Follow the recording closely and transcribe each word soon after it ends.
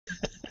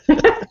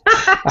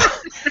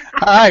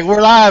All right,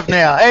 we're live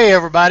now. Hey,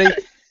 everybody.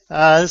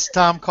 This is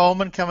Tom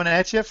Coleman coming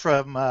at you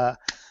from the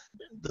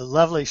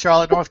lovely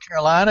Charlotte, North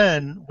Carolina,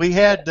 and we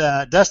had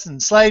Dustin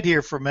Slade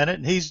here for a minute,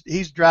 and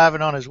he's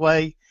driving on his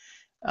way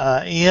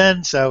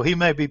in, so he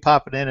may be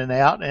popping in and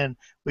out. And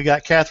we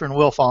got Catherine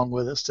Wilfong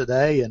with us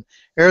today, and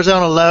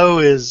Arizona Low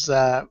is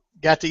got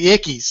the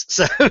ickies,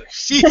 so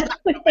she's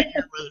not going to be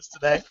here with us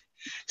today.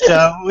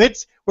 So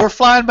we're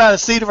flying by the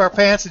seat of our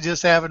pants and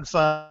just having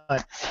fun.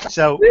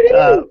 So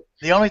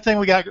the only thing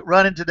we got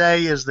running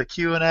today is the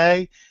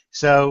Q&A.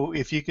 So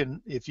if you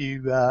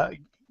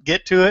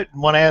get to it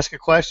and want to ask a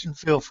question,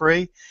 feel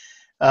free.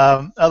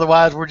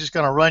 Otherwise, we're just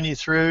going to run you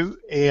through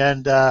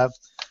and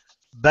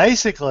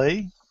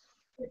basically.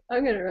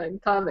 I'm going to run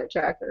Comment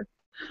Tracker.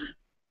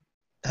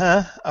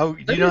 Huh? Oh,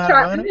 do you know how to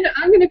run it?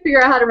 I'm going to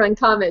figure out how to run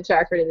Comment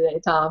Tracker today,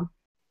 Tom.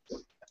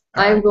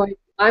 I'm going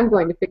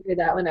to figure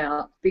that one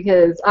out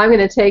because I'm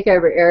going to take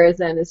over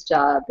Arizona's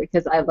job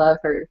because I love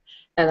her,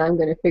 and I'm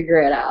going to figure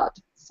it out.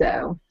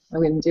 So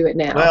I'm going to do it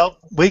now. Well,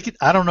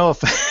 I don't know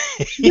if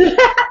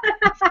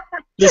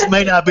this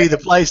may not be the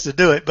place to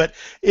do it, but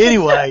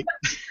anyway,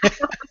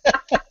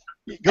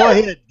 go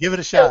ahead, give it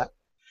a shot.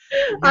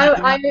 I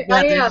am.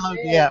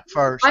 Download the app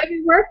first. I've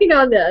been working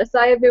on this.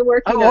 I have been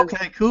working on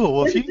okay, cool.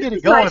 Well, if you can get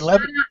it going,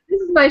 this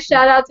is my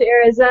shout out to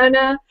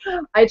Arizona.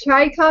 I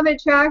tried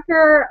Comment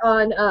Tracker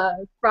on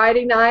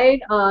Friday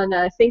night on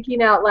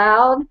Thinking Out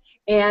Loud,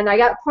 and I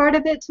got part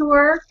of it to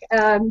work.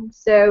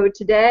 So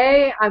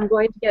today I'm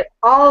going to get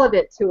all of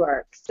it to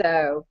work.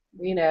 So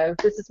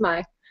this is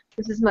my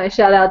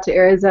shout out to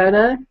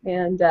Arizona,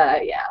 and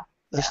yeah.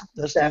 Let's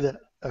do that.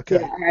 Okay.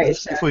 Yeah, all right,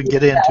 let's see if we can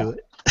get into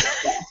it.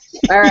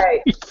 All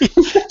right.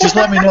 Just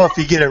let me know if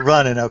you get it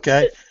running,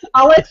 okay?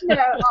 I'll let you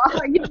know. I'll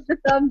give you the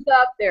thumbs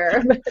up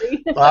there,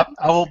 buddy. Well,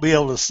 I won't be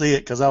able to see it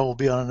because I will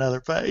be on another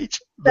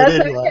page. That's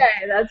anyway.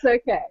 Okay. That's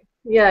okay.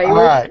 Yeah.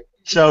 All right.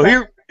 So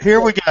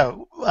here we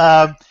go.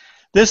 What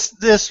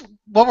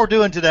we're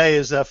doing today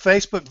is a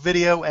Facebook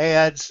video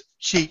ads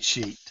cheat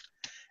sheet,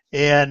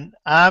 and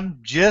I'm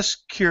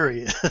just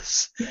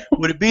curious.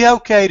 Would it be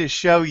okay to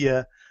show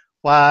you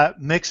why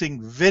mixing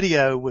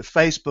video with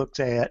Facebook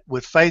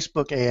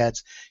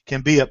ads can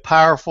be a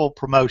powerful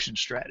promotion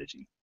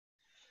strategy?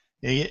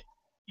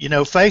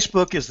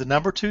 Facebook is the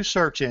 #2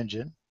 search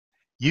engine.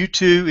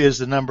 YouTube is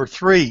the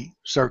 #3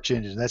 search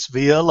engine. That's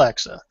via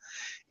Alexa.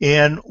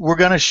 And we're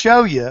going to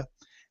show you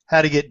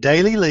how to get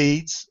daily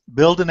leads,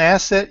 build an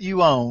asset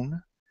you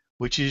own,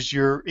 which is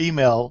your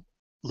email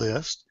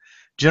list,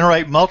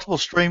 generate multiple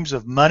streams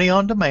of money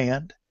on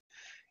demand.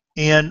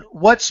 And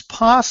what's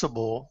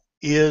possible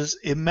is,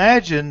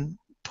 imagine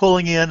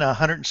pulling in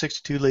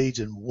 162 leads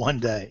in one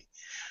day.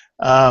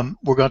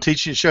 We're going to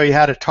show you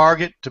how to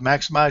target to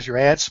maximize your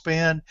ad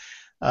spend.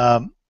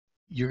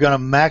 You're going to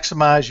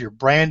maximize your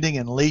branding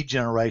and lead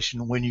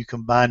generation when you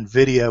combine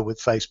video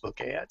with Facebook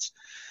ads.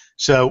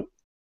 So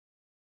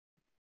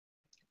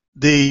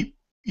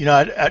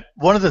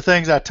one of the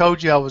things I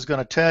told you I was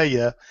going to tell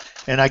you,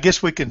 and I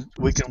guess we can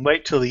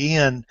wait till the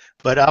end,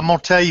 but I'm going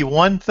to tell you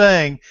one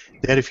thing,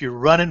 that if you're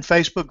running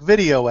Facebook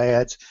video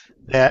ads,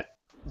 that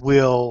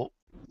will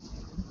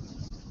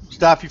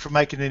stop you from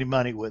making any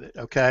money with it,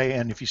 okay?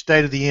 And if you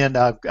stay to the end,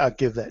 I'll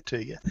give that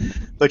to you.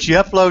 But you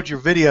upload your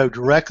video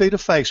directly to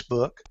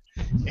Facebook,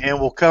 and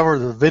we'll cover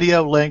the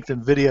video length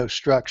and video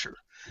structure.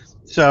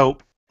 So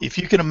if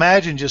you can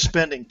imagine just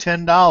spending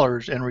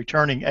 $10 and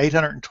returning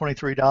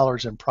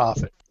 $823 in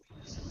profit,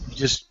 you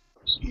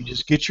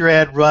just get your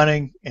ad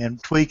running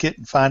and tweak it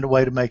and find a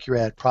way to make your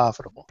ad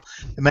profitable.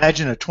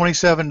 Imagine a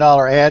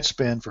 $27 ad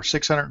spend for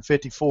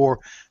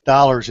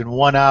 $654 in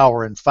 1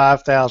 hour and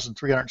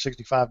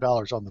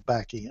 $5,365 on the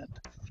back end.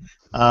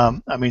 I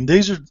mean,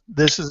 I'm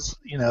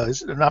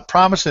not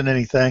promising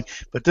anything,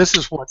 but this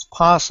is what's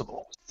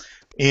possible.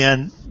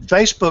 And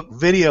Facebook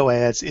video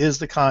ads is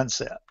the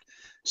concept.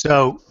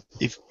 So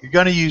if you're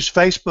going to use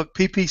Facebook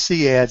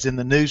PPC ads in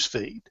the news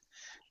feed,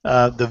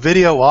 the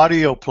video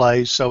audio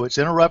plays, so it's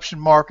interruption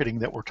marketing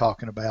that we're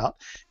talking about,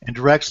 and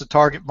directs the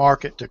target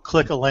market to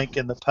click a link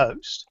in the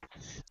post.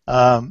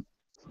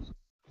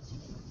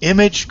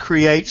 Image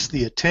creates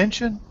the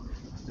attention,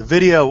 the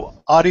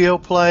video audio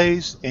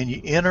plays, and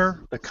you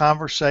enter the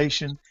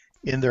conversation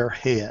in their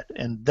head,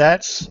 and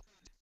that's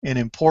an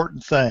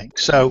important thing.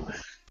 So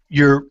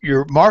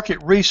your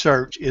market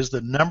research is the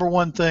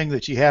 #1 thing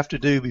that you have to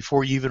do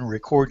before you even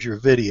record your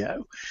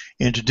video.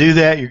 And to do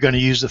that, you're going to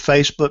use the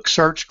Facebook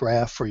search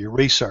graph for your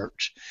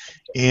research.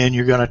 And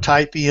you're going to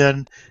type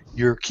in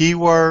your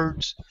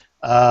keywords,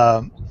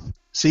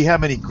 see how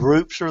many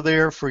groups are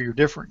there for your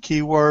different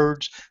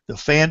keywords, the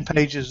fan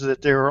pages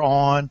that they're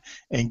on,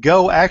 and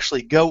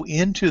actually go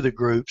into the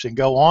groups and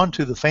go on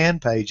to the fan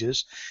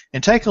pages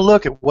and take a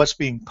look at what's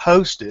being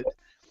posted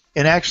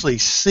and actually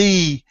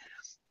see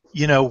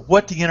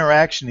what the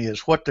interaction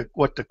is, what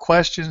the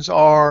questions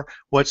are,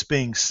 what's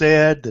being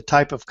said, the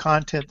type of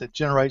content that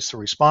generates the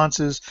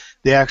responses,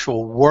 the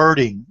actual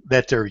wording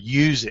that they're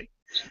using.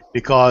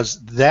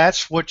 because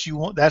that's what you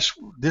want.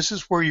 This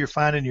is where you're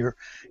finding your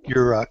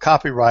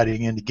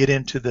copywriting, and to get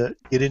into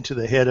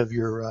the head of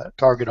your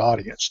target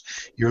audience.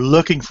 You're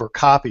looking for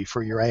copy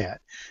for your ad.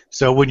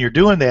 So when you're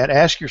doing that,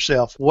 ask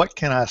yourself, what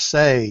can I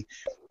say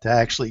to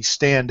actually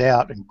stand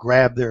out and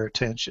grab their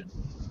attention?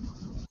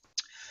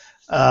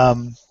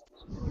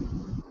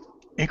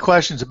 Any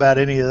questions about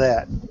any of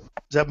that? Does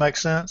that make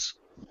sense?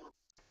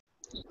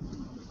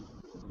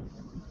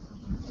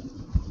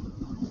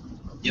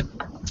 Yep.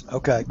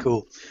 Okay,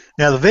 cool.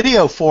 Now the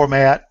video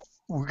format,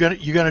 you're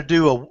gonna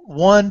do a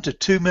 1 to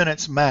 2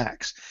 minutes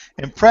max,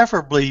 and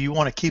preferably you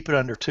want to keep it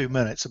under 2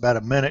 minutes, about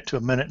a minute to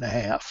a minute and a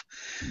half.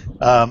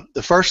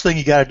 The first thing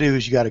you got to do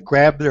is you got to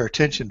grab their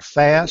attention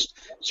fast.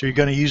 So you're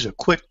going to use a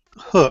quick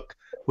hook,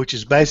 which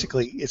is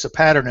basically, it's a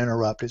pattern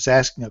interrupt. It's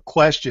asking a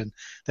question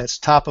that's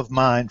top of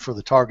mind for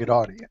the target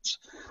audience.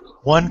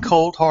 One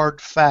cold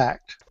hard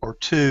fact or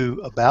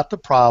two about the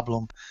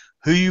problem,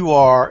 who you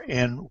are,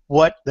 and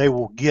what they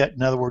will get.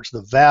 In other words,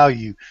 the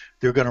value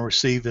they're going to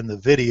receive in the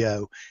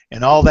video,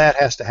 and all that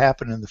has to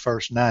happen in the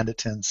first 9 to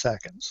 10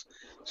 seconds.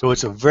 So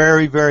it's a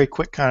very, very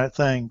quick kind of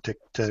thing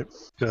to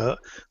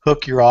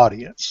hook your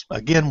audience.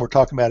 Again, we're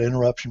talking about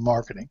interruption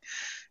marketing.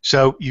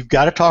 So you've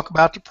got to talk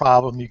about the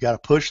problem, you've got to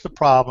push the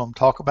problem,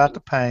 talk about the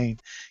pain,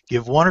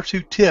 give 1 or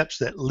 2 tips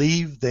that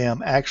leave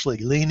them actually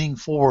leaning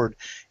forward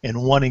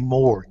and wanting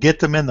more. Get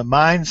them in the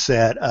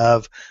mindset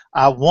of,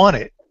 I want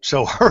it,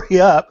 so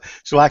hurry up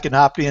so I can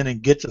opt in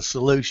and get the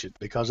solution,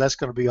 because that's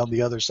going to be on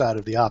the other side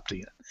of the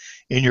opt-in.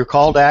 And your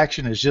call to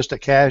action is just a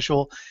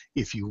casual,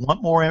 if you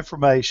want more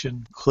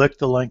information, click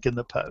the link in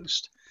the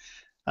post.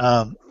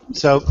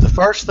 So the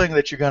first thing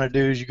that you're going to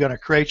do is you're going to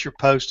create your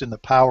post in the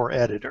Power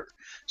Editor.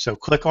 So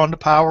click on the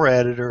Power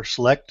Editor,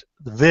 select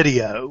the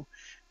video,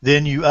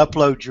 then you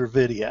upload your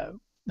video.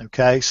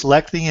 Okay,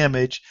 select the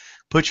image,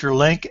 put your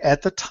link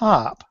at the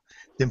top,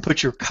 then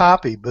put your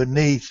copy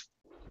beneath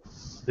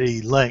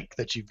the link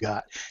that you've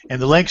got.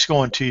 And the link's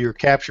going to your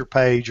capture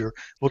page, or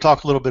we'll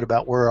talk a little bit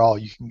about where all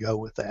you can go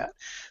with that.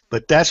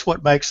 But that's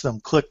what makes them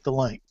click the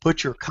link.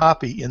 Put your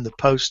copy in the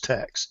post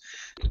text.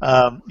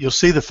 You'll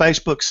see the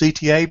Facebook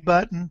CTA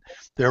button.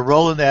 They're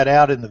rolling that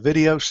out in the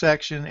video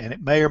section, and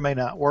it may or may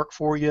not work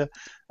for you.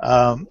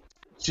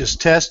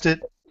 Just test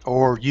it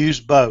or use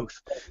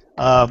both.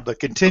 But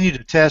continue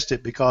to test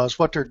it, because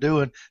what they're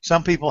doing,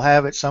 some people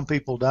have it, some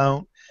people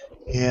don't,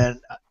 and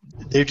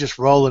they're just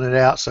rolling it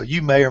out, so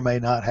you may or may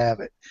not have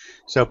it.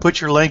 So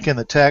put your link in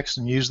the text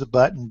and use the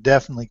button.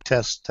 Definitely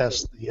test the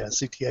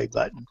CTA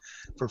button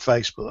for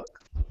Facebook.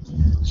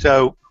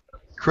 So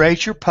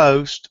create your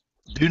post.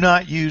 Do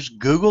not use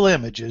Google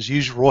Images.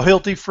 Use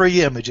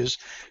royalty-free images.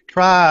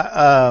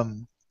 Try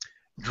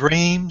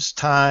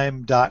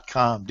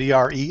dreamstime.com,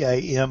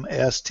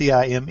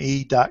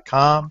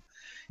 DREAMSTIME.com,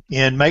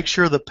 and make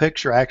sure the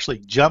picture actually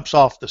jumps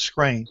off the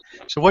screen.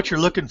 So what you're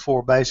looking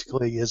for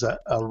basically is a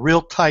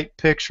real tight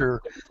picture.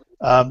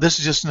 This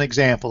is just an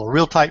example, a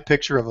real tight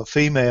picture of a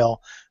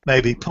female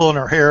maybe pulling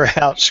her hair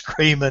out,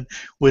 screaming,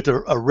 with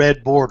a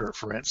red border,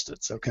 for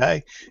instance,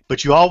 okay?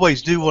 But you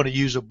always do want to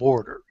use a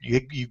border.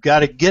 You've got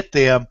to get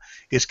them,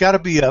 it's got to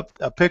be a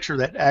picture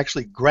that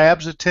actually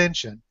grabs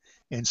attention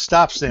and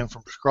stops them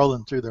from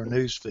scrolling through their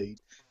news feed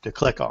to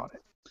click on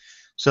it.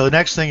 So the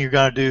next thing you're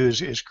going to do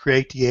is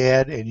create the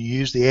ad, and you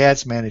use the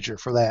Ads Manager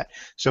for that.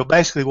 So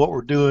basically what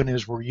we're doing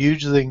is we're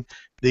using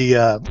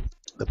the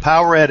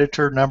Power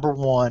Editor, number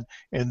 1,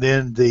 and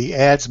then the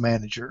Ads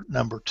Manager,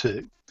 number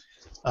 2.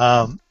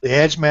 The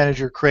Ads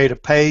Manager, create a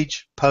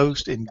page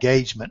post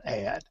engagement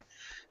ad.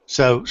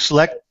 So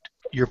select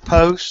your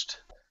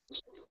post,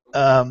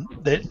 and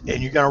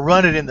you're going to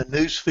run it in the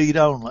news feed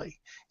only.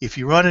 If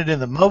you run it in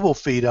the mobile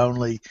feed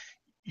only,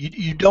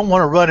 you don't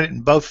want to run it in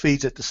both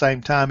feeds at the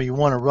same time. You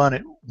want to run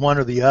it one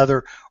or the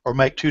other, or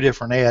make 2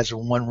 different ads,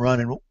 and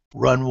run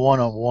one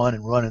on one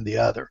and run in the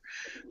other.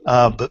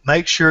 But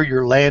make sure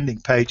your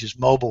landing page is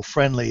mobile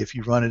friendly if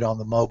you run it on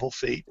the mobile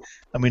feed.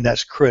 I mean,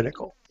 that's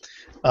critical.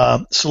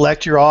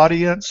 Select your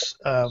audience.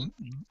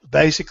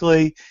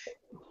 Basically,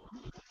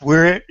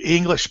 we're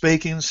English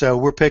speaking, so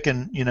we're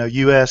picking,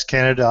 U.S.,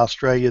 Canada,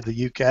 Australia,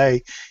 the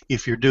UK,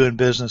 if you're doing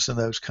business in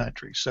those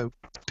countries. So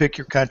pick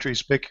your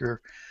countries, pick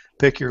your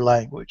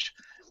language.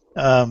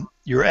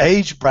 Your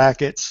age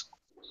brackets,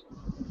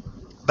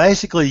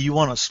 basically you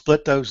want to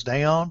split those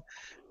down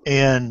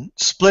and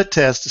split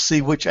test to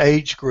see which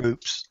age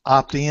groups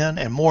opt in,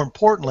 and more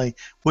importantly,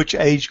 which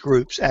age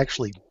groups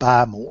actually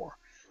buy more.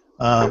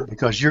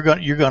 Because you're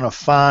going to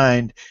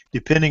find,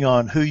 depending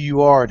on who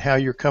you are and how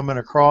you're coming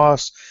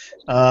across,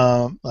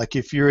 like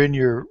if you're in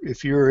your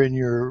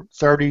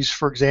 30s,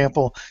 for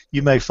example,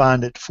 you may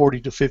find that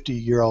 40 to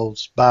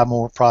 50-year-olds buy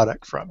more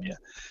product from you.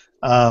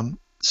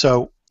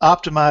 So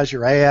optimize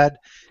your ad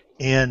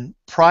and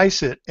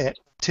price it at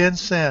 10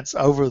 cents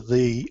over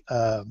the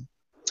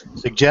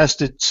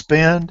suggested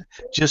spend,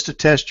 just to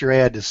test your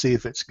ad to see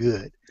if it's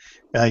good.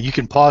 You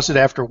can pause it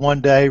after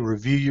 1 day,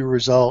 review your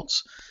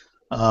results,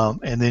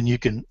 and then you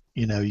can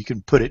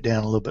put it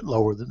down a little bit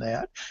lower than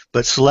that.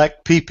 But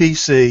select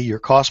PPC, your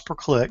cost per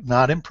click,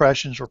 not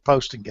impressions or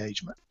post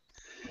engagement.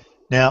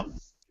 Now,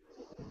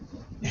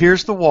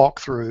 here's the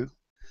walkthrough.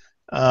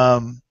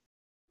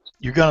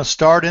 You're going to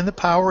start in the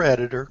Power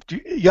Editor.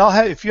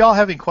 If y'all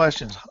have any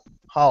questions,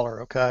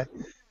 holler, okay?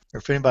 Or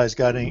if anybody's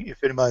got any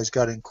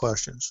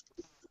questions.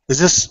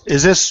 Is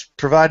this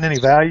providing any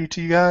value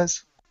to you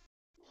guys?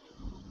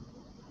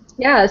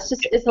 Yeah,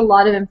 it's a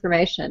lot of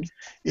information.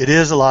 It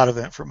is a lot of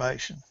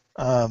information.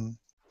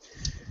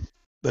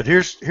 But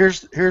here's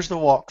the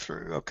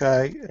walkthrough,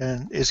 okay?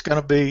 And it's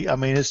going to be, I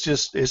mean,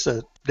 it's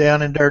a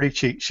down and dirty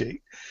cheat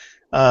sheet.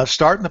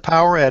 Start in the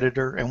Power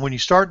Editor, and when you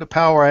start the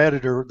Power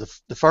Editor,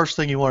 the first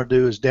thing you want to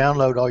do is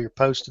download all your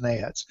posts and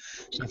ads.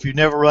 So if you've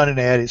never run an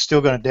ad, it's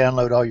still going to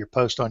download all your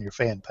posts on your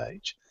fan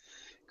page.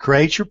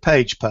 Create your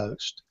page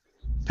post,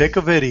 pick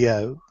a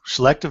video,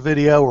 select a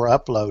video or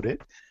upload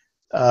it.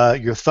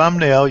 Your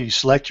thumbnail, you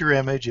select your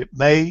image. It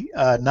may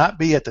not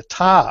be at the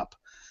top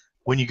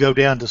when you go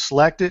down to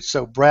select it,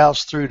 so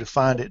browse through to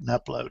find it and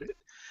upload it.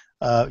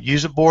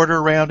 Use a border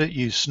around it,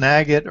 use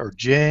Snagit or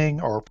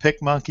Jing or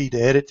PicMonkey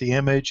to edit the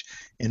image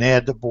and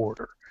add the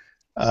border.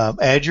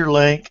 Add your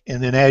link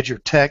and then add your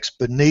text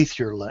beneath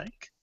your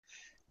link.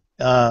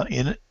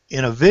 In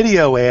a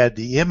video ad,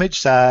 the image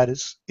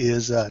size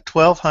is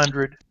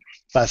 1200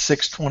 by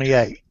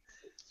 628,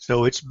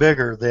 so it's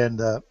bigger than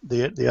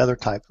the other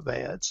type of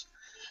ads.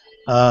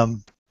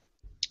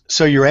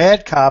 So your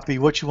ad copy,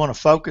 what you want to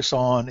focus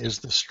on is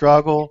the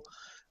struggle,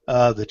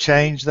 the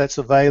change that's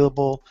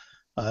available,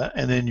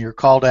 and then your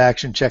call to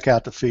action, check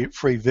out the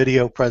free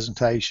video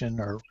presentation,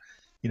 or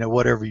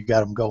whatever you got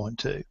them going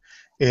to.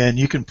 And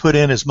you can put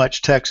in as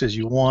much text as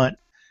you want.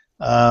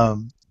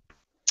 There's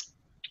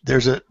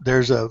a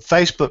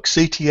Facebook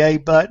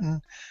CTA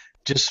button.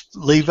 Just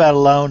leave that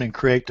alone and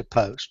create the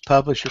post.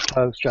 Publish your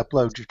post,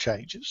 upload your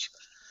changes.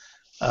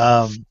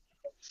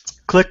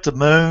 Click the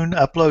moon,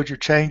 upload your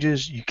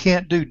changes. You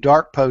can't do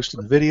dark post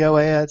and video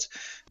ads.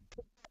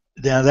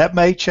 Now that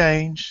may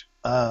change,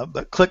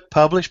 but click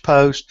publish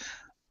post.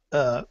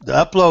 The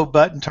upload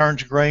button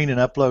turns green and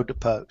upload to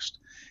post.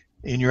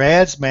 In your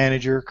ads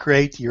manager,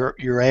 create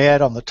your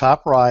ad on the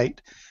top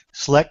right,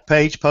 select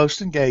page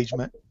post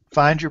engagement,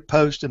 find your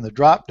post in the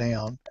drop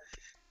down,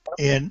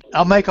 and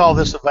I'll make all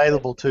this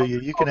available to you.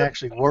 You can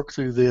actually work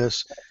through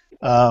this,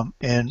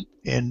 and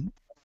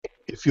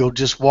if you'll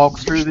just walk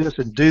through this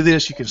and do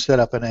this, you can set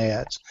up an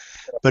ads.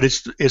 But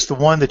it's the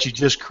one that you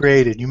just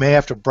created. You may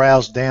have to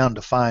browse down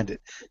to find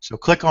it. So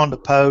click on the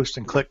post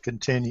and click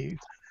continue.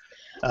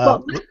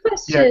 Well, my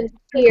question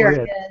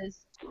here is,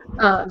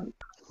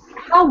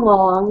 how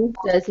long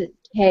does it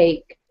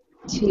take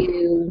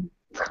to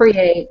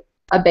create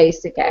a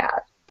basic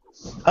ad?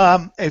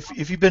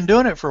 If you've been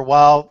doing it for a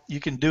while, you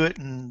can do it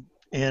in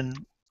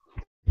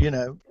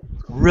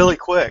really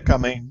quick. I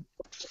mean,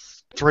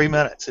 3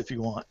 minutes if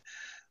you want.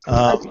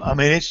 I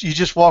mean, you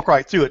just walk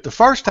right through it. The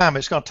first time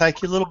it's going to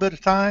take you a little bit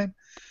of time.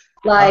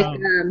 Like,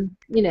 an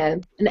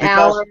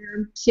hour,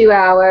 2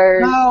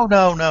 hours.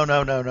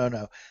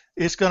 No.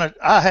 It's going to,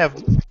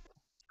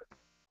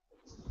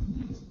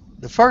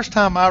 the first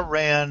time I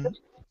ran,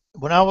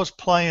 when I was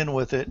playing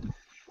with it,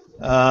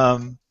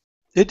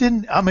 it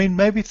didn't, I mean,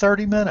 maybe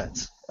 30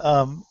 minutes.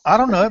 I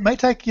don't know, it may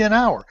take you an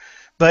hour.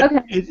 But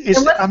okay.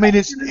 It's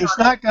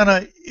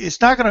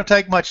not gonna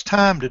take much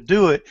time to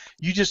do it.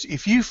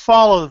 If you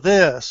follow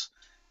this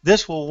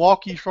will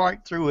walk you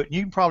right through it, and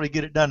you can probably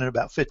get it done in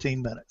about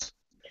 15 minutes.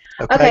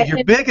 Okay.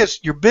 Your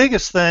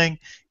biggest thing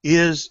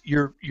is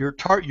your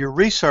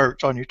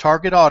research on your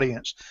target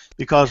audience,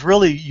 because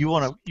really you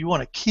want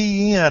to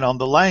key in on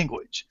the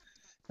language.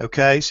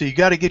 Okay, so you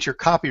got to get your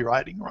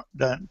copywriting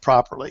done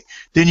properly.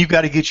 Then you've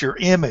got to get your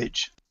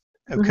image.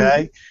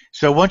 Okay,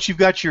 so once you've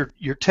got your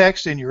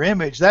text and your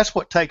image, that's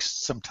what takes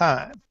some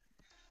time.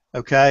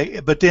 Okay,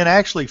 but then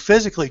actually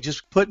physically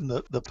just putting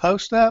the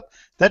post up,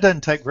 that doesn't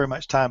take very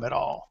much time at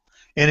all.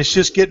 And it's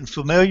just getting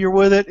familiar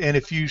with it. And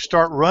if you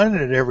start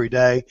running it every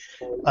day,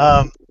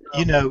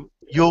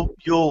 you'll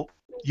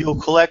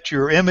collect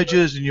your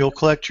images and you'll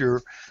collect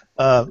your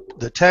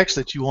the text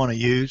that you want to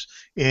use,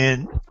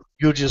 and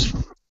you'll just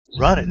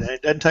run it. And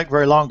it doesn't take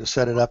very long to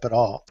set it up at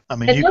all. I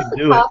mean, you can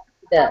do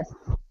it.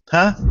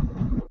 Huh?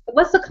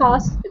 What's the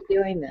cost of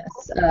doing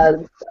this?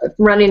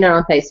 Running it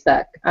on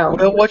Facebook?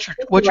 Well, what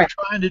you're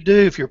trying to do,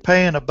 if you're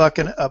paying a buck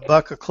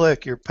a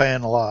click, you're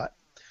paying a lot.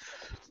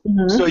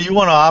 So you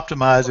want to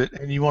optimize it,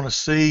 and you want to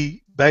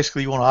see,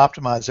 basically, you want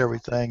to optimize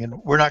everything.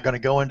 And we're not going to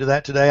go into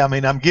that today. I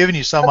mean, I'm giving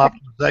you some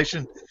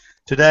optimization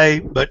today,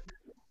 but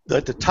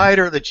the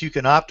tighter that you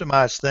can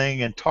optimize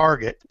thing and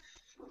target,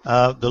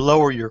 the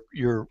lower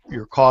your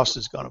cost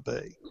is going to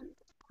be.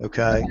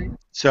 Okay.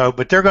 So,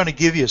 but they're going to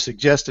give you a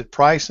suggested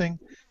pricing.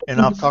 And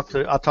I'll talk to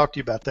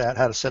you about that,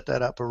 how to set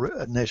that up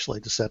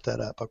initially to set that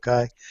up,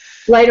 okay?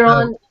 Later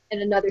on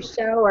in another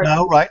show? Or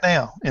no, right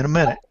now, in a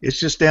minute. It's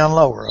just down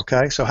lower,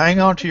 okay? So hang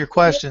on to your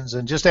questions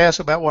and just ask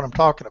about what I'm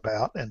talking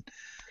about, and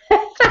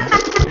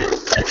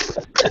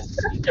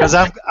because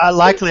I'm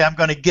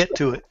going to get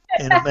to it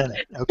in a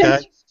minute, okay?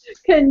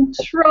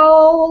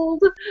 Control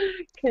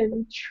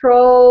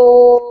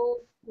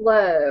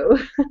low.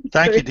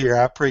 Thank you, dear.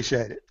 I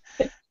appreciate it.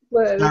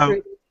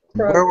 Low.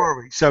 Where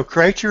were we? So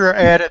create your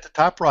ad at the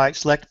top right,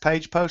 select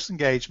page post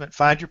engagement,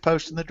 find your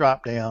post in the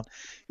drop down.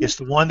 It's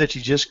the one that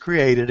you just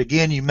created.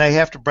 Again, you may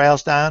have to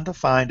browse down to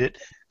find it.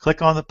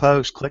 Click on the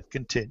post, click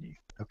continue.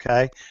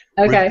 Okay.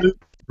 Okay.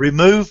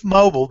 Remove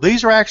mobile.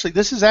 This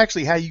is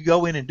actually how you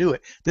go in and do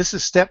it. This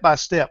is step by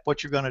step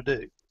what you're going to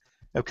do.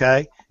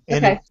 Okay.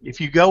 And Okay.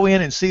 if you go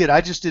in and see it,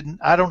 I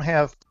don't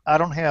have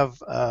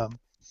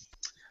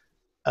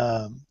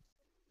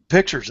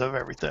pictures of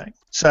everything.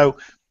 So,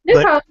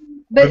 No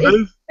problem. But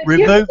you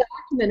have a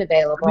document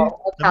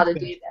available of how to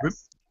do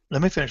this.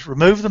 Let me finish.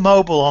 Remove the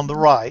mobile on the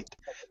right.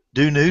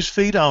 Do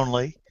newsfeed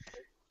only.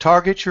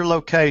 Target your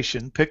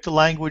location. Pick the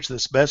language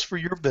that's best for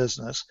your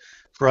business.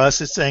 For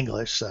us, it's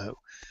English. So,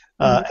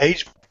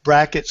 age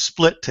bracket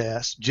split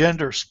test,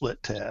 gender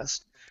split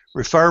test.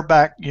 Refer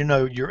back,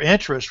 your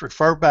interest.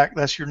 Refer back.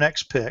 That's your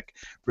next pick.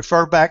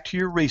 Refer back to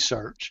your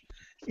research.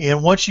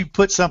 And once you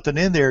put something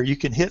in there, you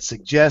can hit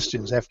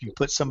suggestions after you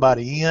put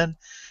somebody in,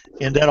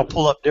 and that'll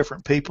pull up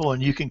different people,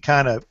 and you can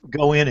kind of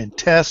go in and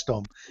test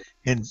them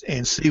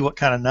and see what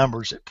kind of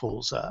numbers it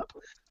pulls up.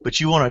 But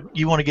you want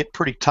to get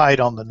pretty tight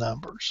on the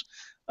numbers.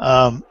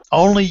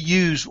 Only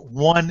use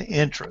one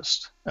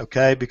interest,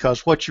 okay?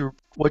 Because what you're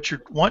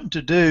wanting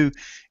to do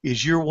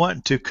is you're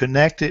wanting to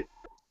connect it.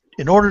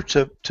 In order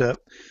to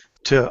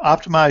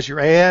optimize your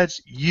ads,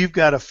 you've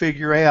got to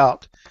figure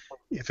out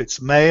if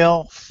it's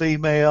male,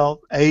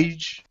 female,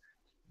 age,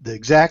 the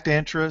exact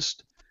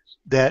interest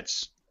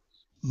that's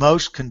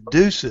most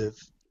conducive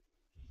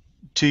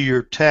to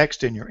your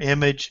text and your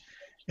image,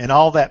 and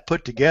all that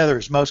put together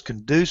is most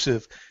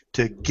conducive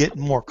to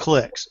getting more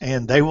clicks,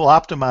 and they will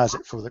optimize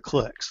it for the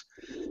clicks.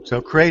 So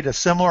create a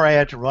similar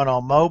ad to run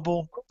on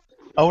mobile.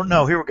 Oh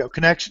no, here we go.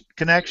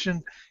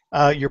 Connection.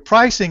 Your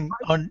pricing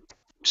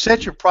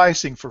set your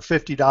pricing for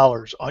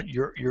 $50 on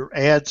your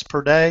ads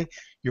per day.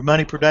 Your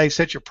money per day,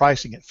 set your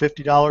pricing at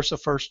 $50 the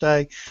first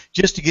day,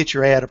 just to get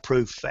your ad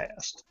approved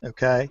fast,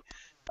 okay?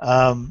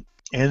 And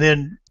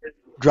then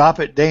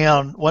drop it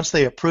down. Once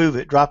they approve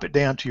it, drop it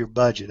down to your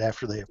budget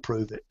after they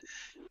approve it.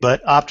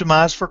 But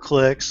optimize for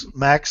clicks,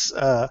 max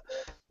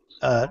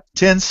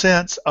 10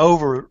 cents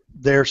over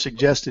their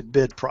suggested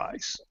bid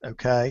price,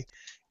 okay?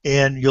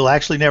 And you'll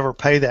actually never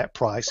pay that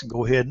price, and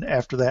go ahead and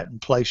after that and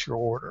place your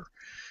order.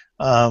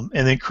 And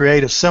then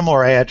create a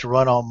similar ad to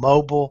run on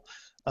mobile.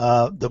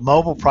 The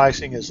mobile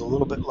pricing is a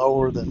little bit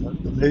lower than the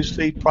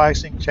newsfeed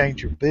pricing.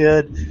 Change your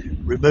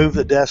bid, remove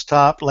the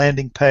desktop.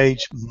 Landing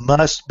page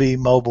must be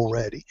mobile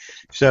ready.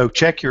 So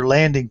check your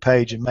landing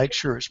page and make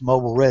sure it's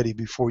mobile ready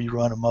before you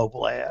run a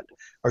mobile ad,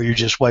 or you're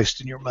just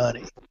wasting your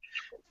money.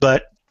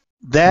 But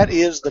that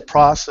is the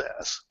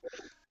process.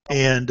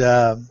 And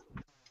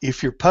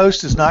if your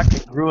post is not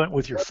congruent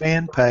with your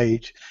fan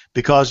page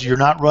because you're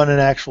not running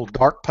actual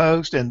dark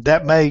post, and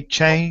that may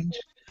change,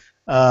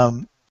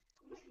 and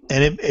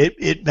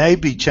it may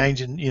be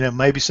changing,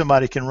 maybe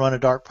somebody can run a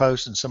dark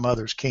post and some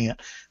others can't.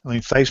 I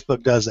mean,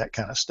 Facebook does that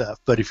kind of stuff.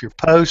 But if your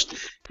post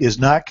is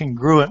not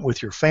congruent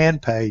with your fan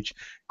page,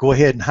 go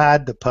ahead and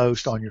hide the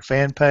post on your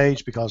fan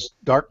page, because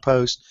dark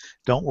posts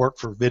don't work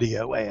for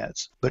video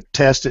ads. But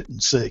test it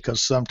and see,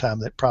 because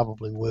sometimes that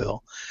probably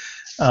will.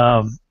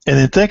 And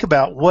then think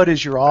about, what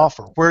is your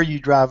offer? Where are you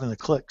driving the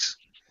clicks?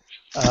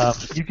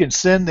 You can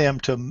send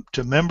them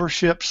to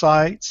membership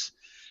sites,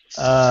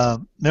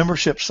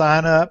 membership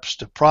signups,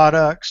 to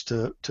products,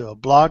 to a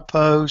blog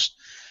post,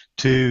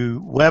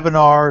 to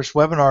webinars.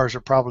 Webinars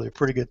are probably a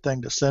pretty good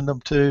thing to send them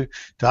to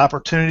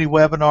opportunity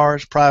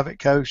webinars, private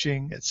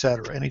coaching,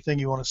 etc. Anything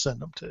you want to send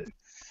them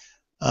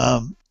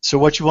to. So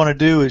what you want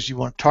to do is you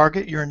want to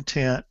target your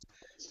intent,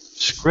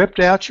 script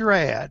out your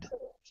ad.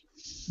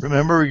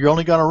 Remember, you're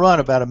only going to run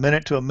about a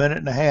minute to a minute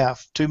and a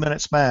half, 2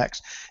 minutes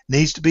max.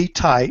 Needs to be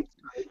tight,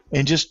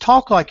 and just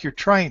talk like you're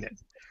training.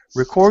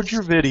 Record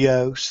your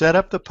video, set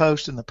up the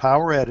post in the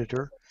Power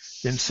Editor,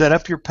 then set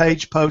up your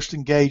page post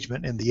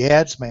engagement in the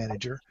Ads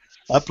Manager,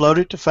 upload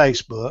it to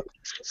Facebook,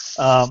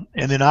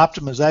 and then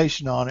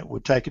optimization on it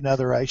would take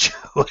another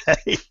HOA.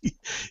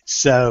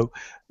 So,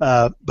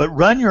 but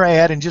run your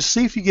ad and just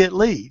see if you get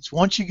leads.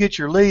 Once you get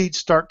your leads,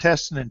 start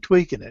testing and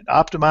tweaking it.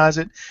 Optimize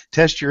it,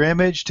 test your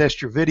image,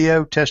 test your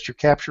video, test your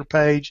capture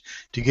page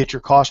to get your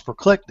cost per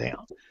click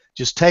down.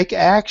 Just take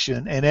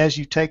action, and as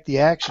you take the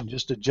action,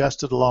 just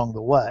adjust it along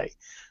the way.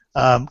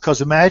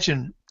 Because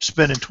imagine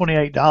spending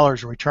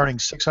 $28 and returning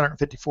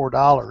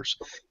 $654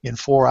 in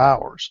 4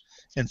 hours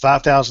and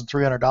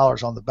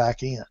 $5,300 on the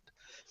back end.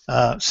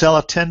 Sell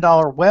a $10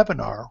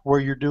 webinar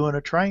where you're doing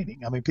a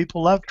training. I mean,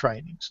 people love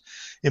trainings.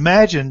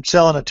 Imagine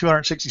selling a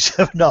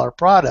 $267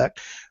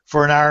 product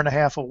for an hour and a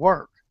half of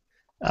work.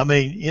 I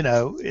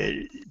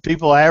mean,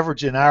 people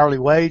average an hourly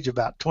wage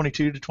about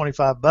 22 to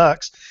 25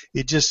 bucks.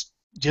 It just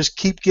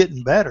keep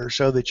getting better,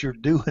 so that you're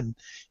doing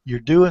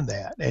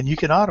that, and you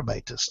can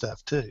automate this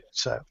stuff too.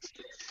 So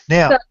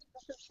now,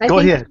 go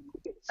ahead.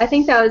 I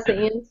think that was the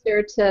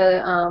answer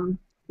to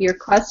your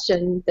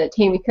question that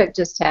Tammy Cook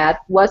just had.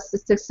 What's the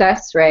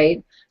success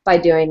rate by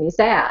doing these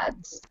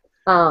ads?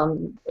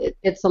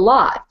 It's a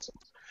lot.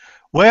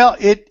 Well,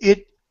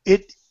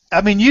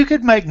 I mean, you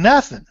could make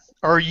nothing.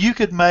 or you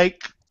could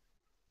make,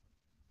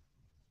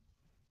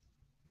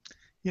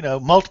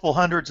 multiple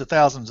hundreds of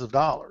thousands of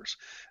dollars.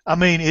 I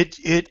mean,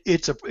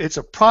 it's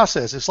a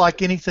process. It's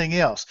like anything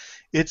else.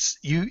 It's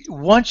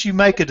once you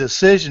make a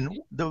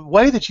decision, the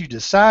way that you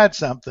decide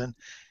something,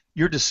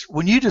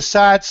 when you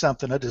decide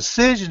something, a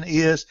decision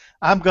is,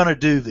 I'm going to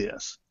do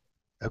this,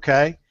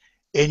 okay?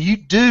 And you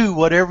do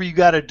whatever you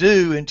got to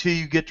do until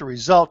you get the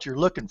result you're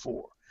looking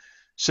for.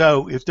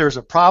 So if there's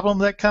a problem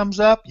that comes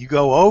up, you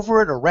go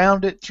over it,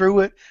 around it, through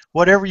it,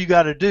 whatever you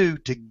got to do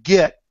to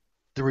get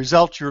the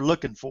result you're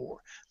looking for.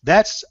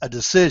 That's a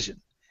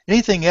decision.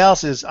 Anything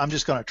else is, I'm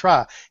just going to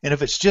try. And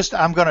if it's just,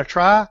 I'm going to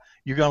try,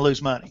 you're going to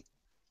lose money.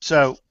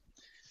 So,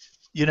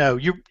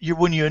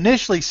 when you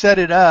initially set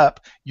it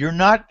up, you're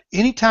not,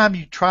 anytime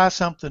you try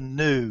something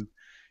new,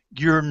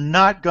 you're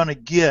not going to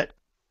get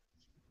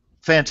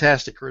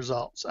fantastic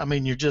results. I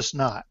mean, you're just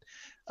not.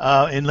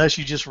 Unless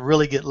you just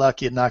really get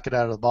lucky and knock it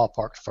out of the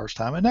ballpark the first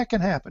time, and that can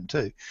happen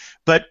too.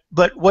 But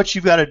what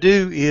you've got to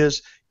do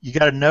is you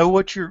got to know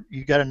what your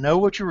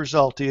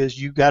result is.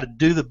 You got to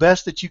do the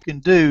best that you can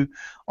do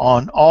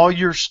on all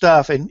your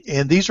stuff, and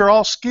these are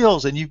all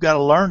skills, and you've got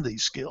to learn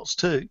these skills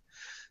too.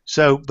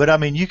 So, but I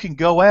mean, you can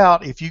go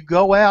out, if you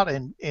go out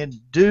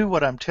and do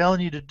what I'm telling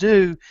you to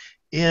do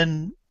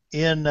in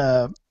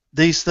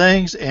these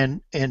things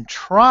and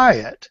try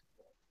it.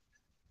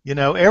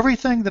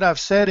 Everything that I've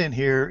said in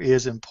here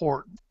is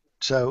important.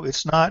 So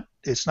it's not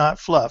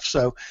fluff.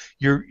 So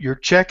you're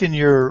checking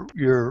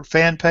your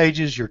fan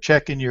pages, you're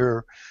checking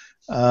your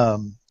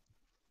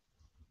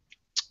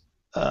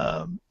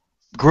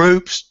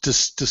groups to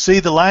see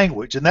the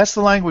language, and that's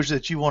the language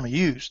that you want to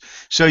use.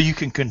 So you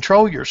can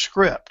control your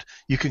script,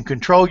 you can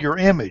control your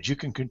image, you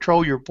can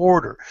control your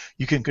border,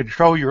 you can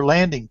control your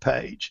landing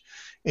page,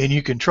 and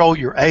you control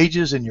your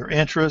ages and your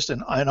interest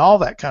and all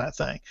that kind of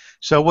thing.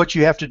 So what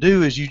you have to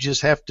do is you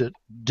just have to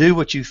do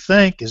what you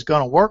think is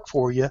going to work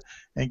for you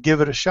and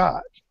give it a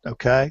shot,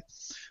 okay?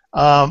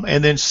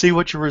 And then see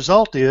what your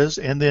result is,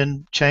 and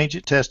then change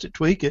it, test it,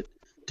 tweak it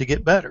to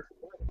get better.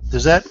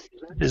 Does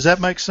that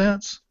make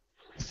sense?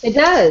 It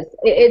does.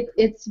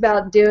 It's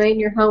about doing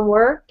your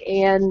homework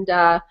and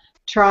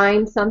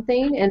trying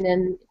something and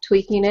then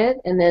tweaking it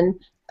and then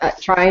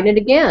trying it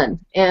again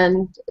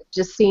and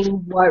just seeing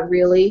what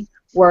really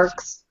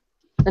works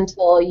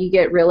until you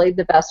get really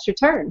the best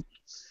return.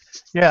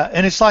 Yeah,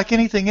 and it's like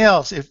anything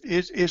else.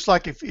 It's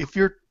like if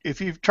you're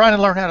trying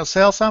to learn how to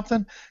sell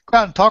something, go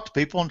out and talk to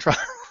people and try to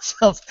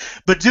sell,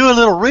 but do a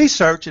little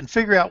research and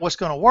figure out what's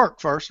going to work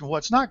first and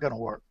what's not going to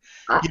work.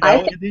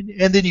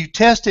 And then you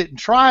test it and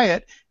try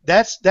it.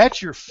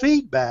 That's your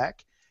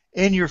feedback,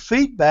 and your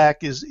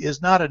feedback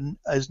is not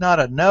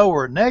a no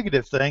or a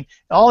negative thing.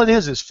 All it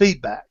is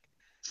feedback.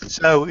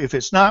 So if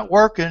it's not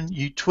working,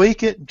 you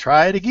tweak it and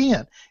try it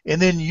again,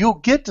 and then you'll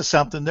get to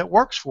something that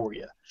works for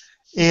you.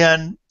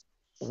 And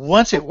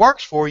once it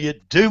works for you,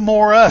 do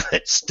more of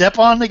it. Step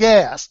on the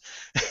gas,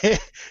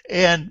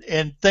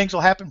 and things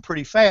will happen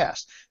pretty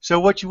fast. So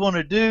what you want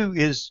to do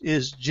is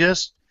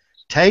just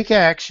take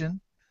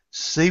action,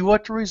 see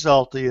what the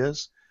result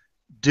is,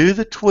 do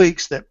the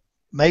tweaks that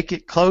make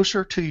it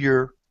closer to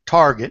your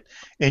target,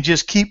 and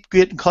just keep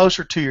getting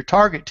closer to your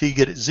target till you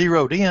get it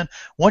zeroed in.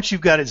 Once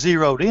you've got it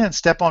zeroed in,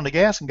 step on the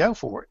gas and go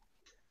for it.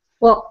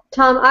 Well,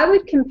 Tom, I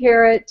would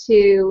compare it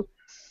to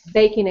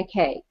baking a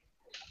cake.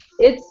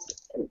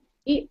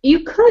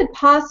 You could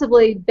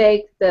possibly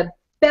bake the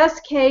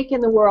best cake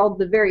in the world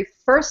the very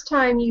first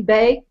time you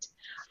baked,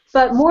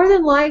 but more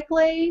than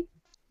likely,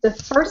 the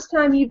first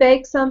time you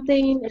bake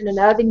something in an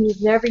oven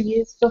you've never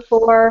used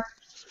before,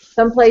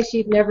 someplace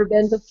you've never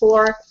been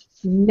before,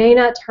 may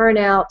not turn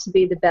out to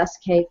be the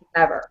best cake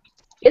ever.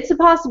 It's a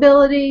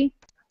possibility,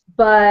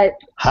 but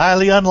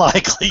highly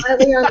unlikely.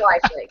 Highly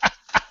unlikely.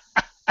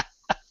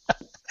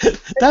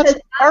 That's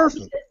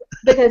perfect.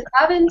 Because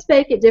ovens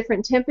bake at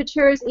different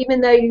temperatures,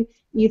 even though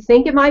you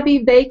think it might be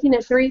baking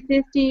at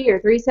 350 or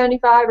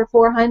 375 or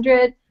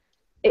 400,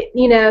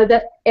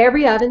 that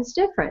every oven's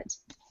different.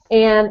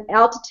 And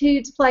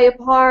altitudes play a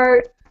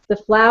part, the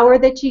flour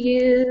that you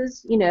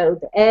use,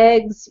 the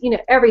eggs,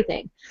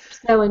 everything.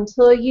 So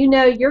until you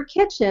know your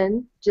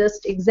kitchen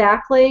just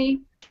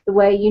exactly the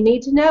way you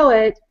need to know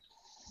it,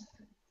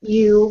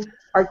 you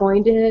are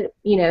going to,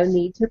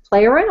 need to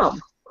play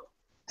around.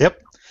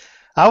 Yep.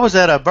 I was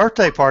at a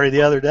birthday party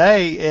the other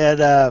day, and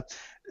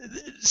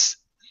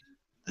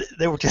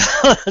they were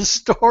telling a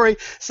story.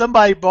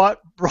 Somebody brought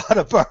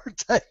a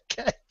birthday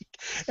cake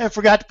and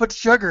forgot to put the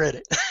sugar in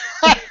it.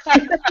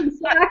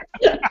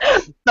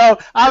 So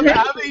I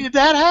mean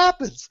that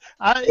happens.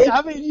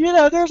 I mean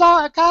there's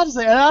all kinds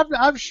of things. And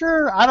I'm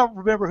sure, I don't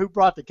remember who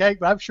brought the cake,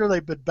 but I'm sure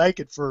they've been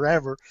baking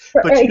forever.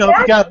 But if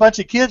you got a bunch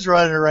of kids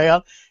running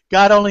around,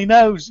 God only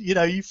knows.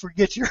 You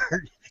forget your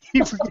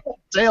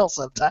tail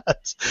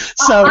sometimes.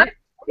 So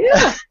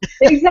yeah,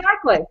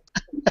 exactly.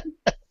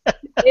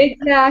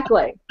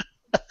 Exactly.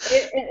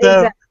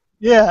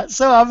 Yeah,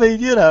 so I mean,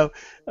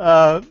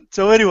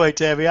 so anyway,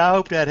 Tammy, I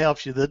hope that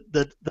helps you.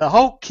 The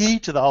whole key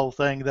to the whole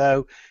thing,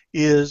 though,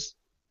 is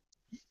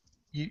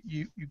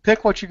you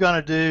pick what you're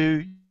going to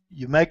do,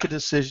 you make a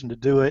decision to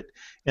do it,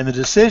 and the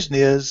decision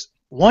is,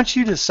 once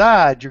you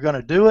decide you're going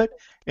to do it,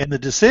 and the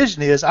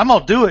decision is, I'm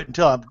going to do it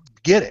until I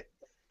get it.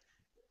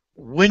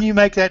 When you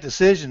make that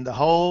decision, the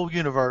whole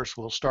universe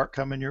will start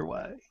coming your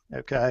way,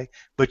 okay?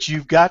 But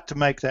you've got to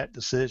make that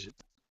decision.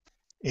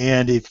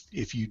 And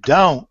if you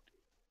don't,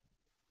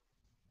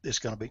 it's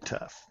going to be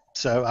tough.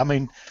 So, I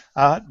mean,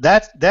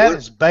 that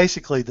is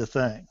basically the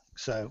thing.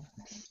 So,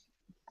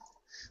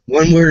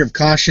 one word of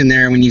caution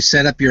there: when you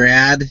set up your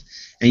ad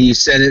and you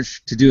set it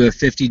to do a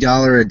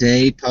 $50 a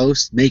day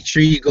post, make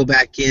sure you go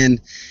back in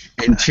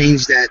and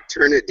change that,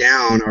 turn it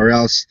down, or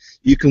else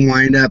you can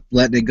wind up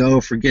letting it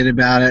go, forget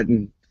about it,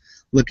 and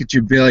look at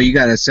your bill. You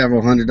got a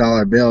several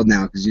 $100 bill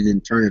now because you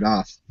didn't turn it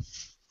off.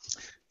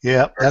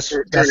 Yeah,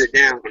 turn it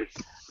down.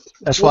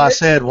 That's why I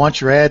said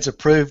once your ad's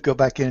approved, go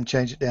back in and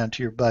change it down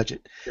to your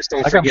budget. Just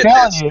don't like forget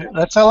I'm telling you,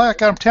 that's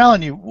like I'm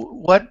telling you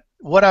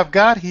what I've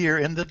got here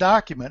in the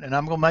document, and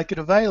I'm going to make it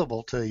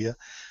available to you.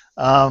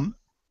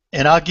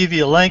 And I'll give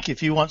you a link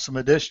if you want some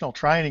additional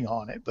training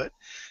on it. But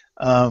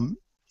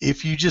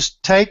if you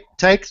just take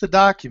the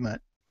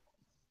document,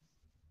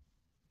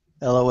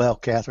 LOL,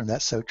 Catherine,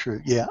 that's so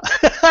true. Yeah,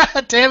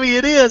 Tammy,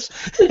 it is.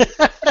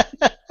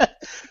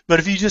 But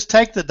if you just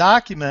take the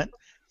document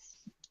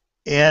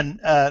and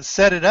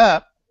set it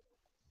up,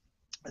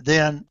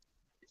 then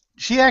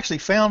she actually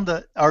found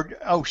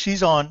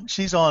she's on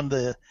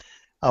the.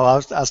 Oh,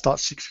 I thought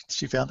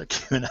she found the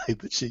Q&A,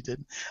 but she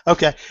didn't.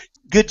 Okay,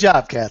 good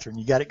job, Catherine.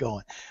 You got it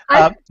going.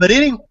 But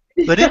anyway,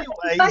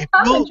 if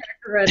you'll,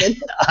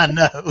 I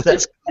know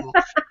that's cool.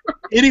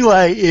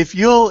 Anyway, if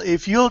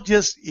you'll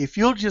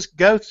just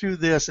go through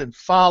this and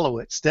follow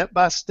it step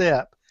by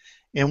step,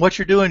 and what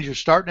you're doing is you're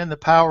starting in the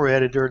Power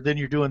Editor, then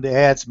you're doing the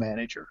Ads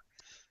Manager.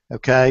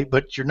 Okay,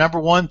 but your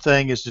number one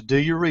thing is to do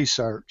your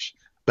research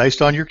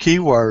based on your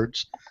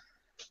keywords.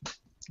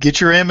 Get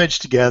your image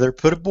together,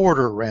 put a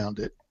border around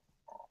it.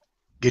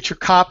 Get your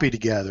copy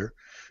together,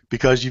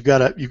 because you've got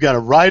to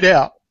write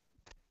out.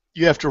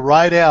 You have to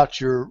write out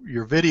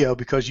your video,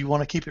 because you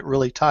want to keep it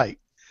really tight,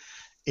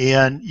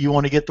 and you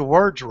want to get the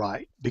words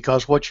right,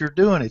 because what you're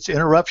doing, it's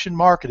interruption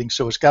marketing,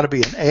 so it's got to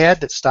be an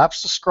ad that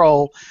stops the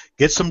scroll,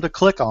 gets them to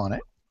click on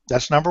it.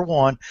 That's number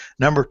one.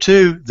 Number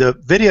two, the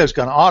video is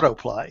going to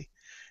autoplay,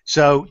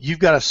 so you've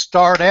got to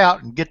start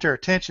out and get their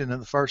attention in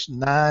the first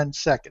 9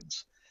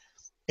 seconds,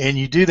 and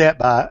you do that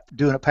by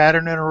doing a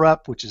pattern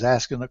interrupt, which is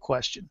asking a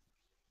question.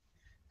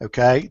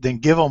 Okay, then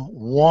give them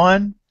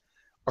 1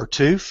 or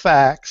 2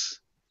 facts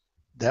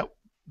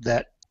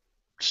that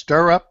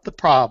stir up the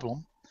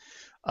problem.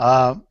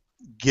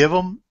 Give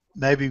them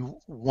maybe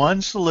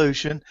 1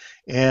 solution,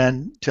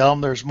 and tell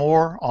them there's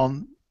more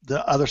on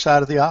the other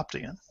side of the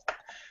opt-in.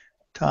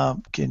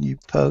 Tom, can you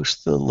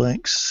post the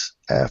links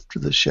after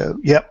the show?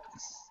 Yep.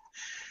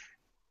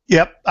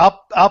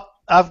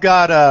 I've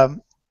got.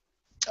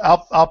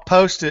 I'll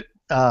post it.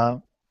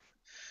 The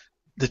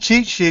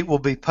cheat sheet will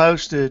be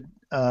posted.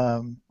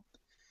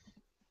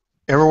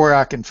 Everywhere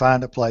I can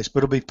find a place,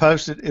 but it'll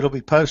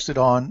be posted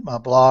on my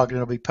blog, and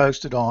it'll be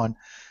posted on,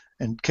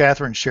 and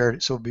Catherine shared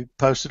it, so it'll be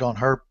posted on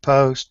her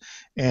post,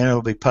 and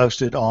it'll be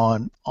posted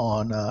on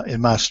in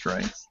my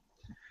stream,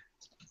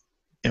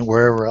 and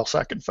wherever else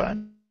I can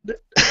find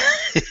it.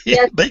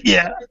 Yes, but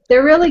yeah,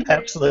 they're really good.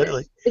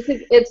 Absolutely.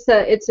 It's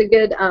a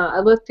good. I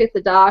looked at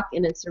the doc,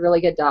 and it's a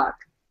really good doc.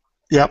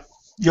 Yep,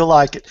 you'll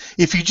like it.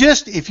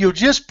 If you'll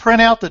just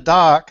print out the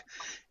doc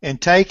and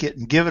take it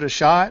and give it a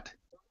shot,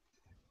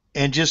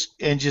 and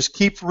just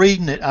keep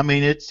reading it. I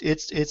mean,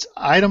 it's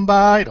item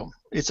by item.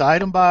 It's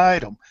item by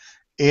item,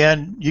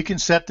 and you can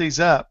set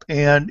these up.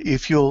 And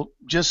if you'll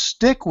just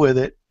stick with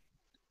it,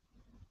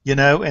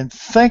 and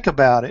think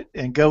about it,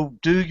 and go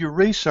do your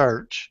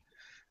research,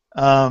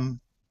 and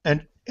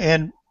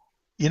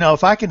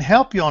if I can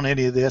help you on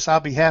any of this,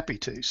 I'll be happy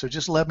to. So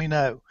just let me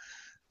know.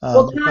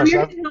 Well, Tom,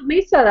 you're going to help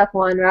me set up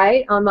one,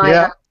 right? On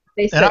my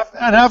Facebook.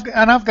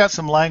 And I've got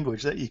some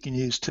language that you can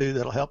use too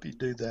that'll help you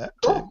do that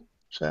too.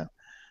 So.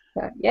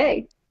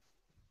 Yay!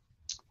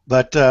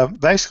 But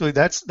basically,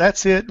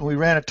 that's it. We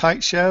ran a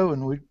tight show,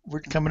 and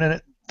we're coming in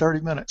at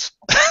 30 minutes.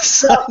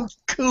 So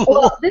cool.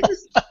 Well, this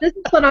is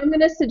what I'm going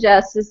to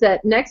suggest, is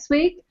that next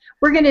week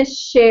we're going to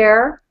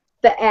share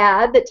the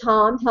ad that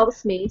Tom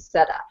helps me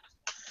set up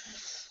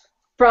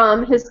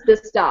from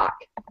this doc.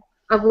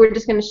 We're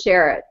just going to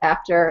share it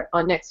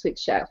on next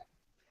week's show.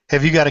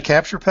 Have you got a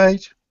capture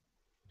page?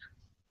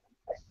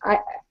 I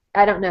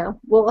don't know.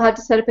 We'll have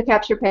to set up a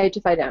capture page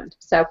if I don't.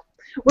 So.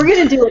 We're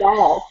going to do it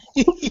all.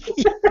 We're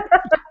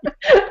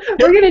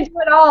going to do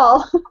it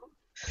all.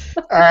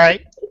 All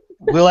right.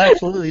 We'll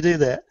absolutely do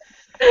that.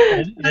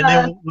 And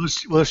then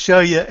we'll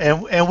show you,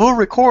 and we'll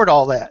record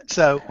all that.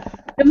 So.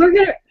 And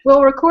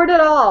we'll record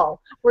it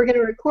all. We're going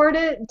to record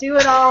it, do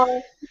it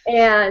all,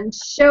 and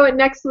show it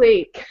next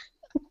week.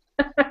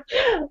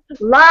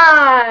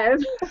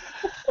 Live.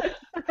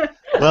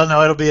 Well,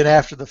 no, it'll be an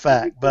after the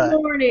fact, but. Good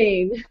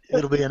morning.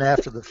 It'll be an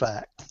after the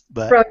fact,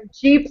 but. From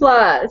G+.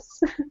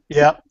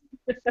 Yep.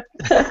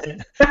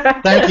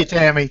 Thank you,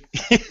 Tammy.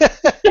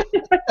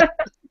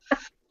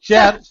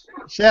 shout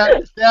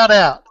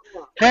out.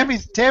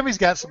 Tammy's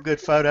got some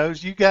good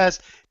photos. You guys,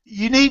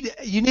 you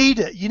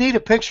need a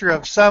picture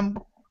of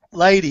some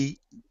lady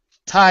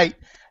tight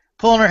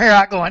pulling her hair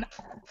out, going,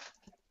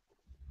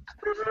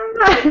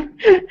 and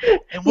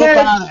we'll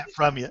buy that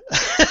from you.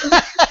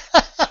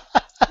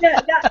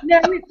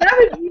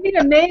 You need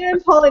a man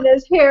pulling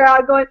his hair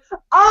out, going,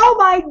 "Oh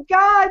my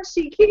God,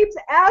 she keeps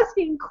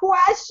asking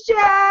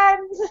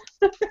questions."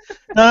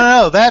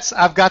 No.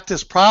 I've got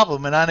this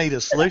problem, and I need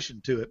a solution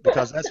to it,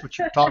 because that's what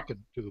you're talking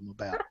to them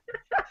about.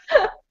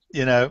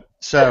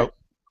 So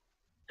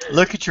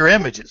look at your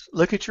images.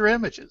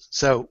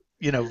 So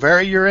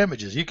vary your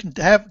images. You can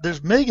have.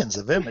 There's millions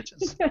of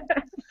images.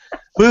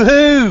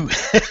 Woohoo!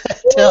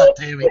 Tell it,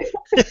 Tammy.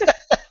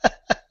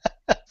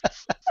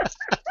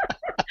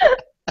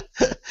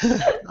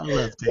 I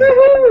love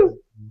Tammy.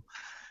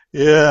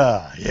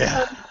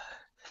 Yeah.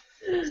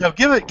 So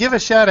give a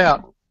shout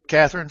out,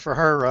 Catherine, for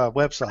her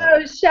website.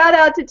 Oh, shout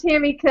out to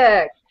Tammy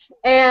Cook,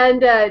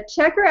 and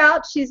check her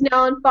out. She's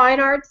now on Fine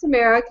Arts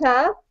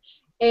America,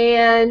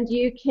 and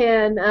you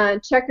can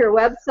check her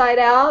website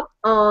out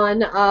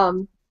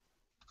on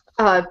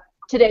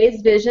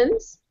Today's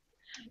Visions,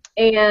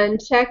 and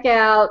check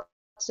out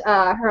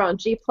her on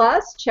G+.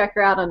 Check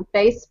her out on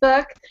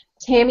Facebook,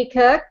 Tammy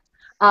Cook.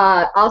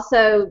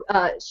 Also,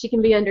 she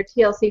can be under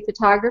TLC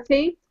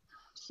Photography.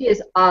 She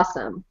is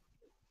awesome.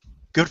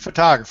 Good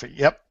photography.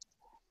 Yep.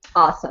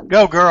 Awesome.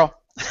 Go, girl.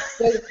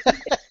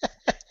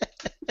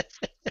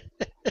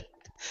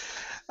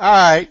 All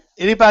right.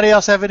 Anybody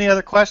else have any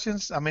other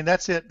questions? I mean,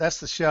 that's it. That's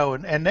the show,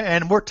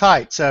 and we're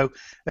tight. So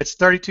it's a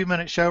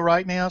 32-minute show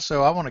right now.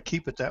 So I want to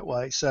keep it that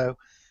way. So.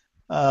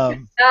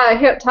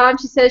 Here, Tom,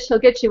 she says she'll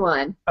get you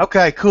one.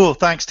 Okay, cool.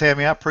 Thanks,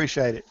 Tammy. I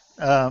appreciate it.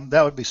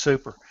 That would be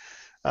super.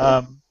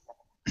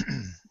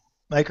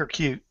 Make her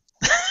cute.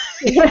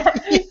 She's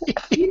got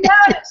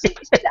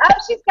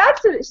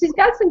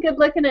some good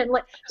looking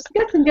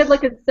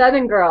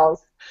Southern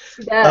girls.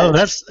 She does. Oh,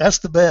 that's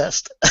the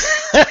best.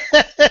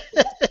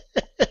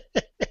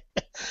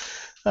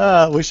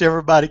 Wish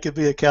everybody could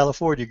be a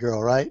California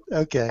girl, right?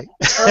 Okay.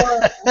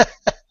 Yeah,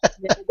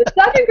 the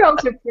Southern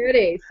girls are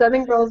pretty.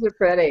 Southern girls are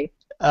pretty.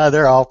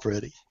 They're all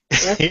pretty.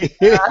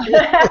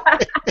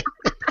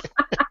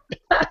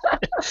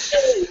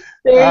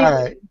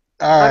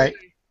 All right.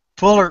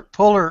 Pull her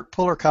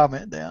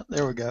comment down.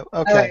 There we go.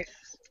 Okay. Right.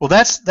 Well,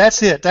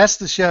 that's it. That's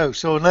the show.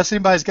 So unless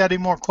anybody's got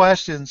any more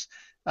questions,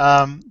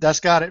 that's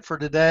got it for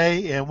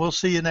today, and we'll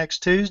see you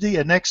next Tuesday.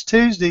 And next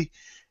Tuesday,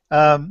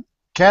 Catherine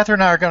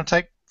and I are going to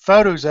take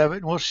photos of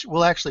it, and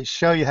we'll actually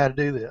show you how to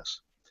do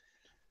this.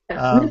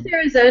 Miss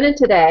Arizona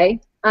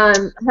today.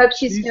 Hope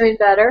she's doing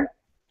better.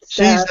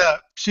 So.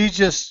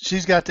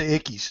 She's got the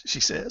ickies, she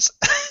says.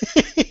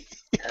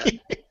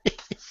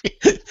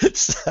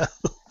 So,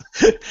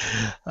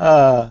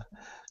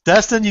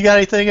 Dustin, you got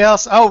anything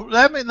else? Oh,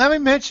 let me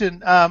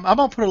mention. I'm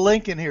gonna put a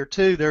link in here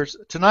too. There's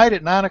tonight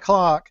at 9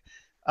 o'clock.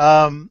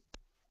 Diane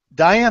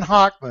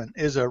Hockman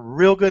is a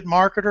real good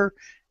marketer,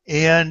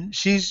 and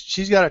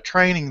she's got a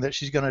training that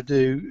she's gonna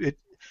do.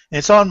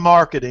 It's on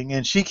marketing,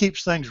 and she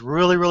keeps things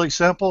really, really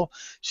simple.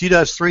 She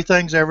does 3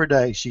 things every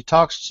day. She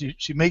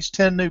meets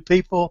 10 new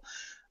people.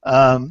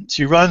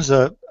 She runs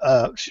a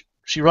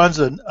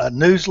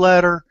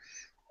newsletter,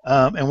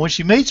 and when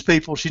she meets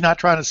people, she's not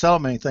trying to sell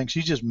them anything.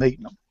 She's just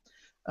meeting them.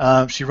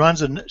 She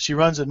runs a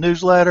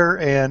newsletter,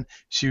 and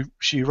she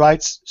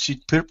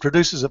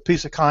produces a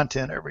piece of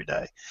content every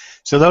day.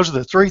 So those are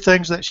the 3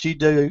 things that she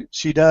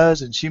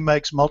does, and she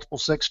makes multiple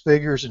 6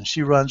 figures, and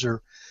she runs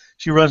her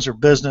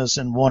business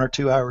in 1 or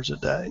 2 hours a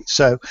day.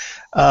 So,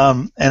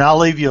 and I'll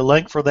leave you a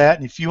link for that.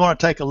 And if you want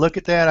to take a look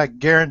at that, I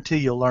guarantee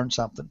you'll learn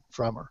something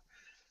from her.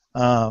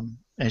 And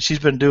she's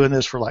been doing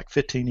this for like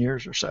 15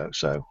 years or so.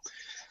 So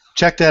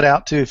check that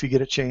out too if you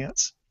get a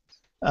chance.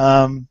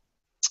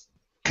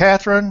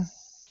 Catherine?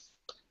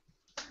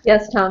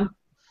 Yes, Tom.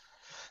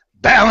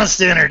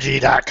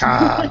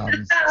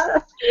 BalancedEnergy.com.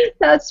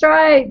 That's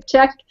right.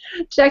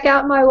 Check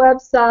out my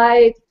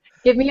website.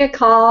 Give me a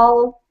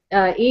call.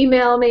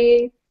 Email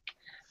me.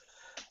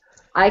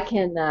 I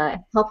can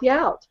help you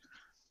out.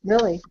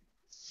 Really.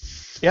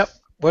 Yep.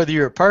 Whether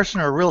you're a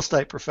person or a real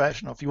estate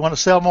professional, if you want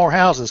to sell more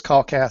houses,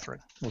 call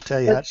Catherine. We'll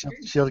tell you how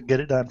she'll get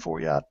it done for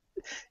you.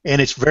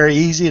 And it's very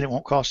easy, and it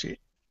won't cost you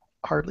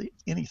hardly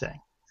anything.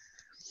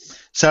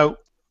 So,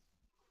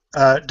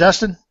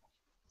 Dustin,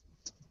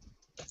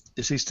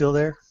 is he still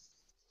there?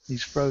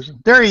 He's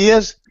frozen. There he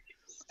is.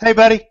 Hey,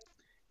 buddy.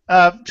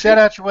 Shout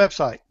out your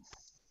website.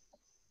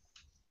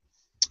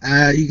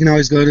 You can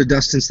always go to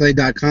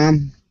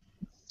DustinSlade.com.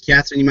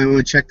 Catherine, you might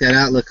want to check that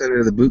out. Look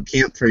under the boot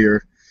camp for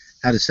your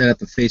how to set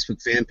up a Facebook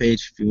fan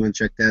page if you want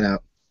to check that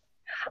out.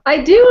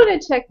 I do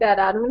want to check that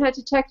out. I'm going to have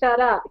to check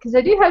that out because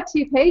I do have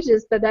 2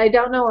 pages, but I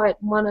don't know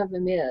what one of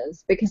them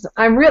is because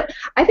I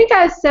think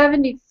I have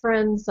 70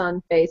 friends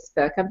on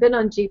Facebook. I've been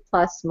on G+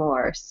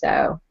 more,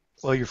 so.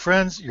 Well, your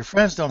friends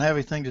don't have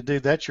anything to do.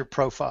 That's your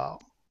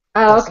profile.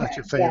 Oh, that's okay. Not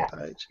your fan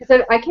page.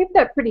 I keep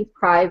that pretty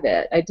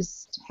private. I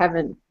just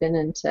haven't been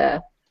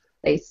into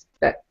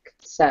Facebook,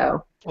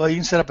 so. Well, you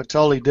can set up a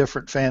totally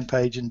different fan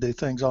page and do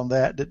things on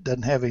that that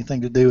doesn't have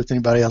anything to do with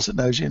anybody else that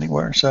knows you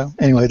anywhere. So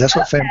anyway, that's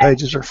what fan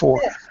pages are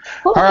for.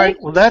 Cool. All right.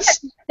 Well,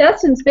 that's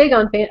Dustin's big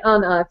on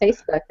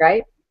Facebook,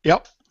 right?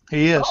 Yep,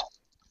 he is.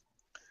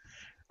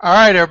 All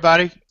right,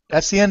 everybody.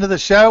 That's the end of the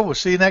show. We'll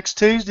see you next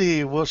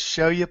Tuesday. We'll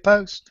show you a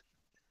post.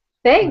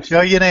 Thanks.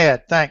 We'll show you an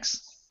ad.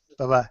 Thanks.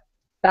 Bye-bye.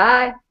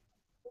 Bye.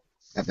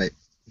 Bye-bye.